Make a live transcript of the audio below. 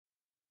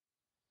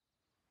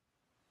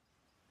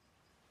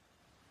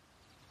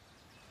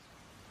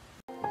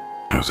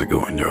How's it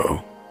going,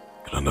 y'all?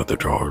 Got another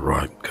draw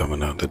right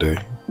coming out today.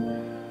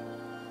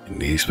 In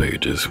these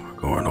pages, we're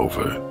going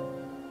over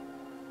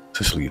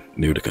essentially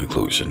near the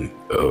conclusion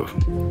of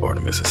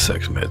Artemis's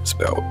sex med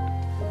spout.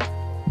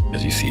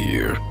 As you see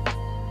here,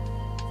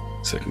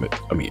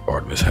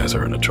 Artemis has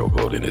her in a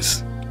chokehold and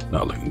it's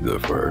not looking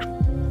good for her.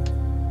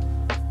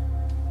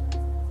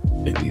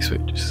 In these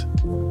pages,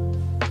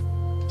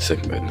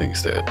 Sekhmet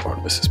thinks that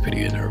Artemis is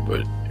pitying her,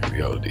 but in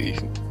reality,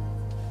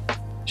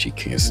 she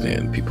can't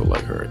stand people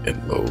like her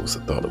and loathes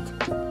the thought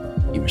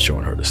of even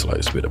showing her the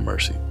slightest bit of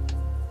mercy.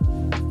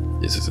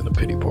 This isn't a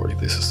pity party,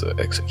 this is an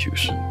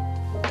execution,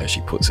 as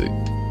she puts it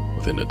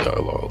within the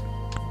dialogue.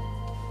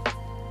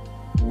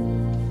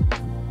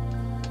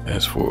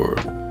 As for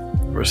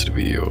the rest of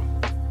the video,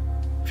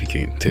 if you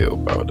can't tell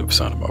by the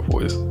sound of my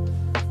voice,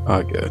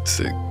 I got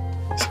sick,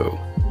 so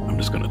I'm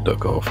just gonna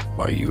duck off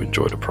while you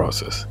enjoy the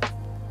process.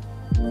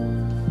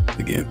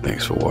 Again,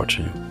 thanks for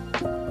watching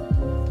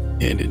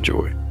and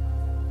enjoy.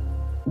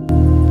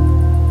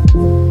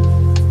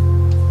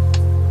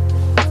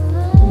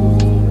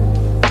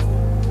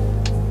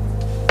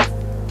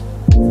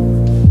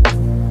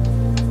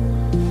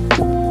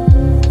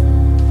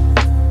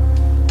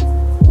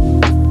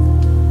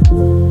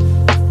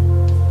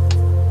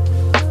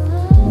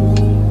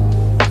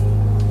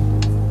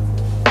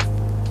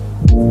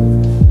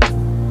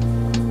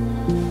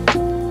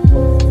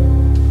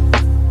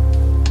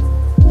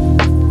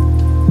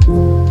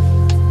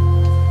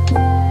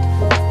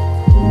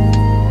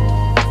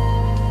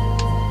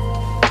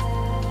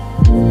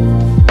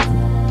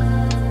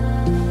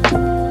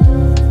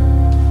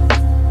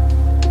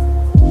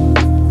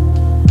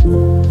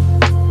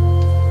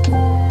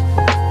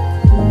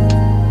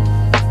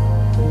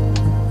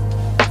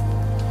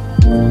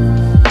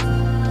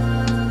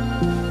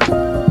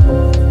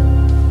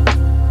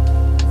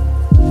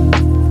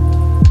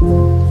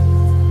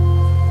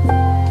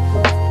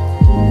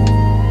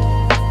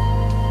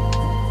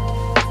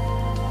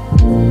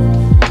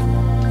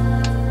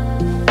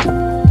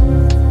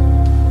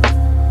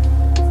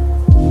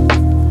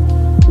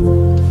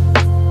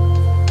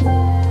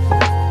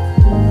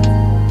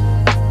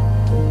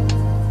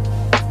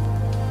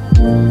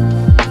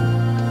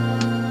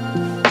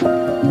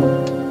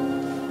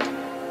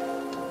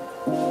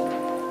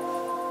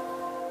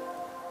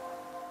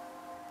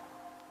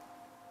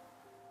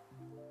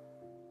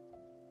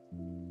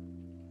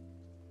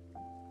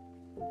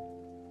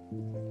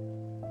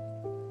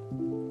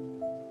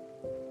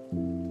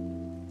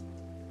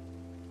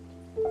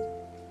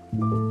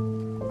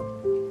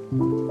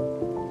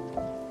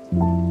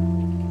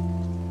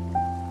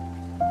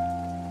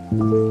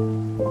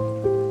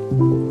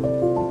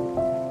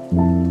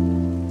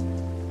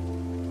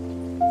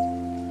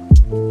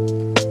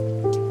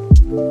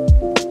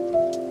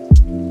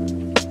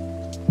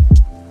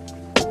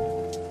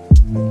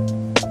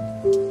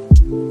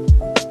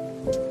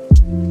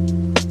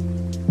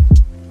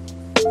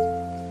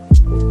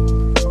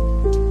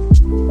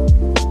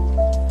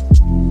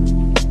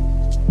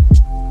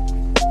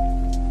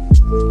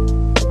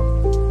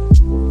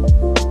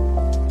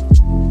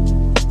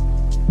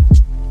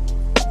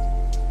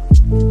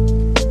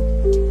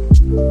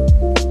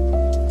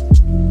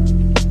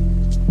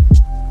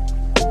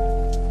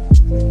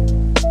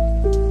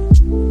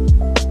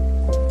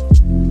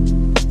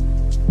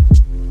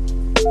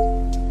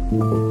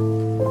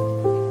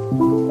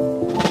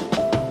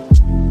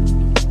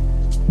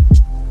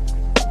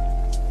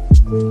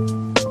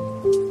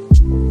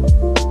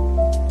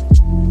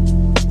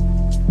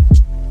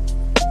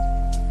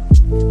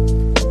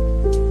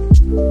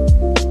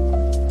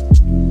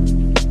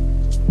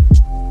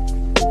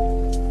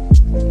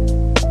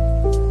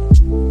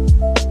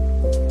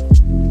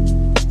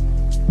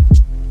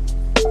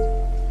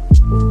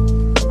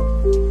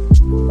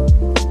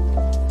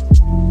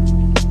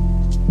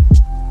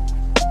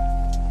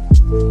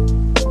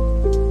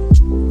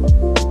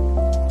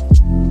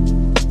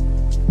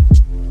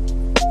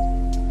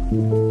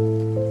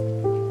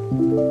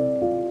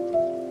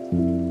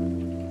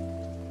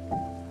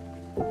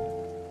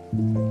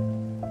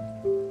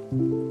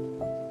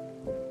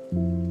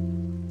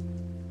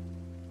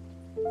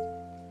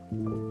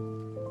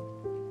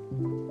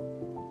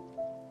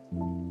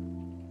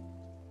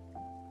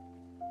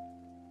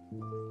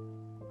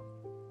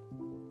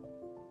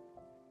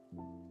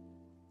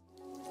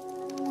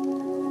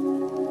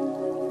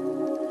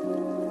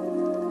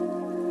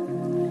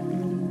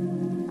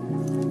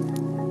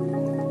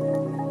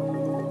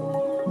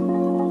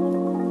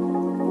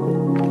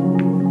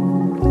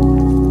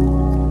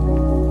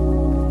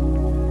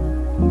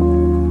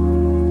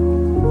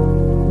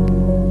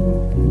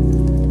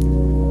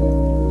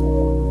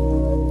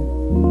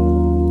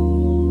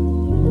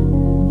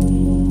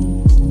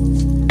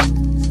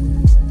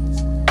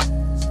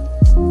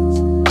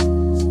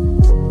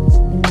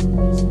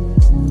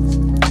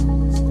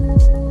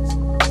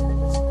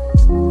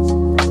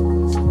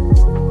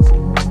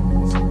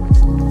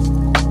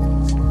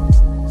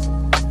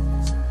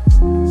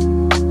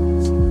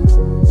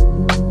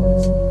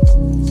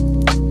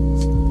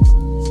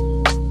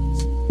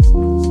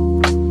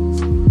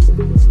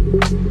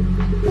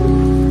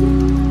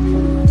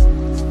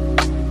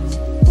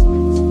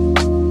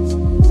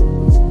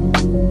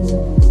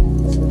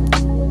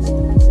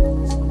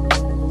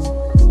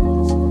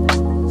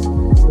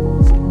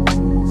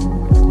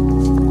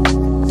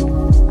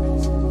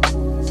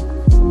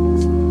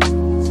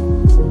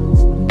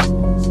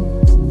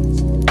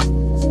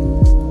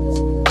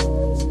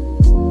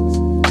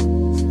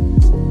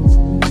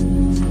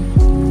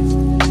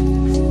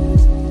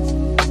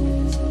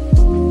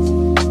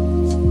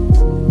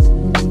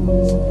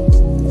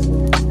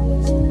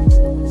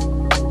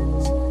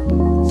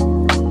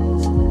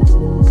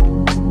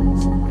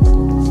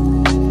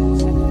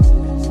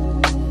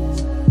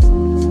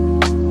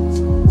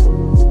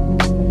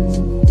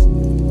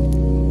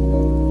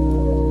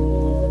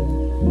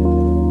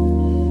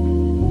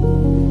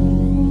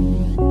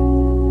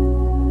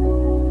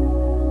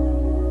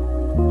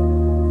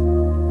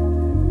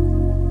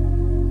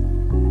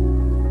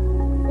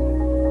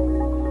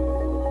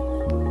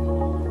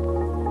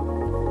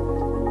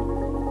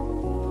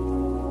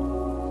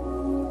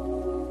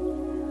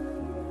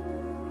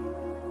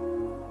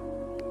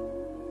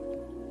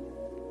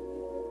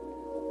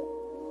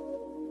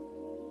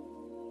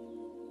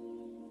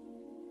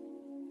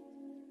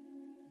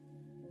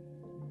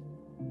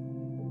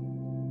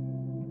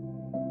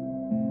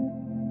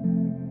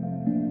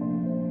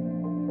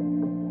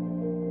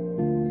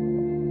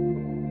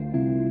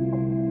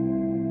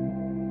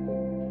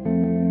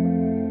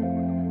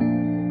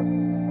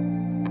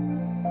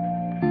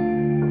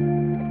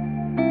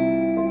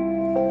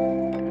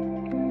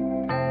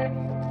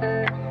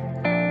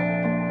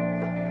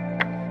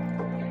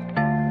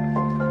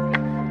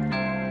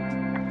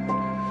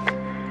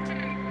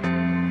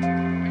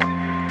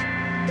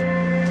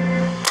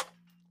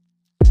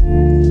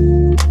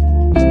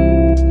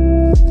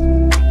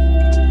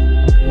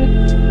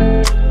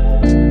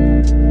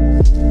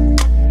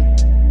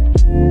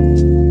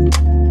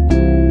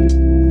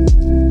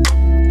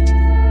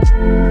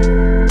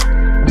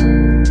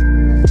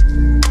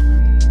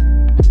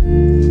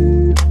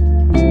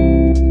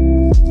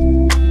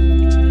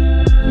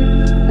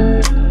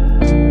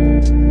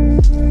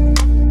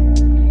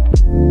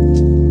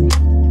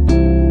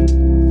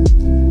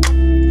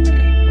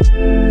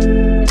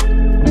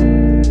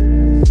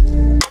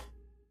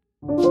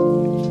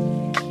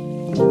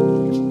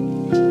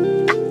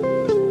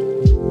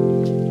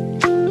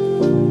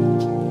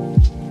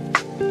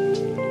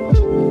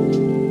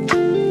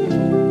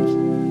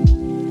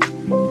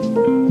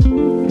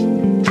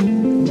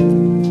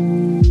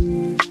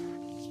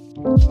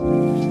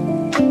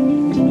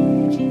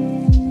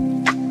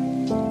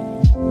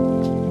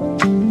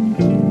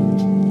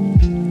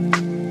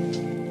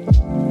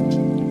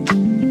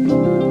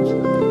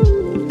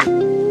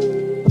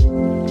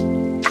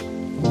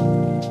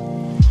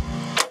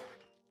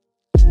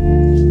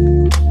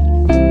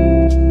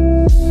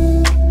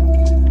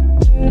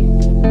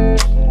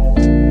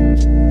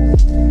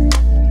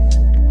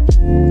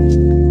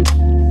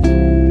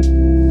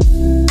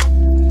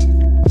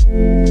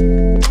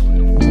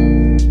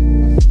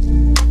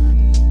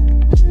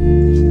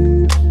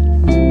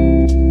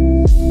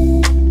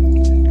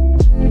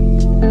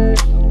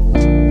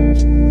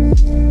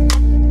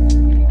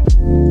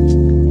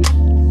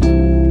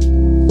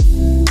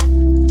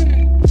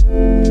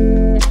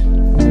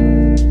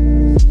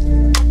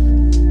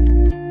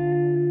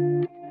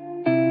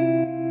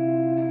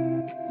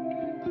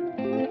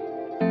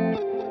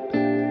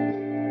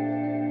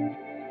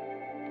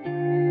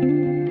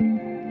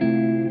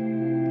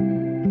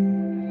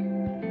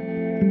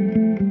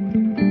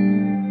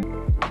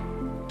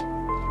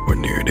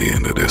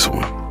 this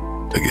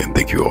one. Again,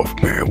 thank you all for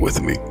bearing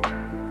with me.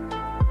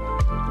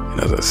 And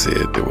as I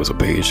said, there was a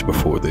page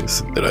before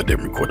this that I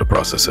didn't record the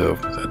process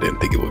of. I didn't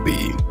think it would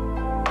be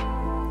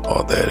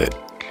all that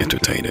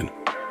entertaining,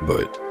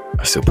 but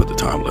I still put the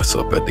time lapse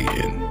up at the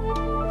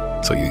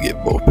end so you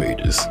get both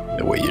pages.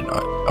 That way you're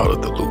not out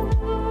of the loop.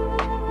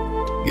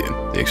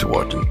 Again, thanks for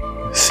watching.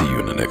 See you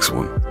in the next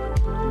one,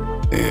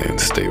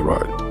 and stay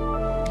riding.